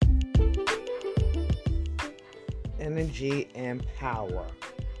energy and power.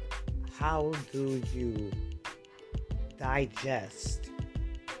 How do you digest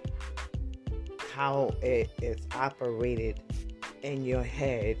how it is operated in your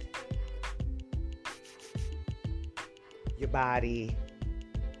head, your body?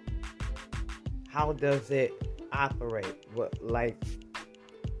 How does it operate?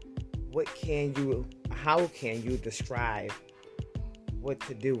 How can you describe what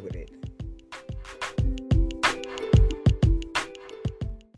to do with it?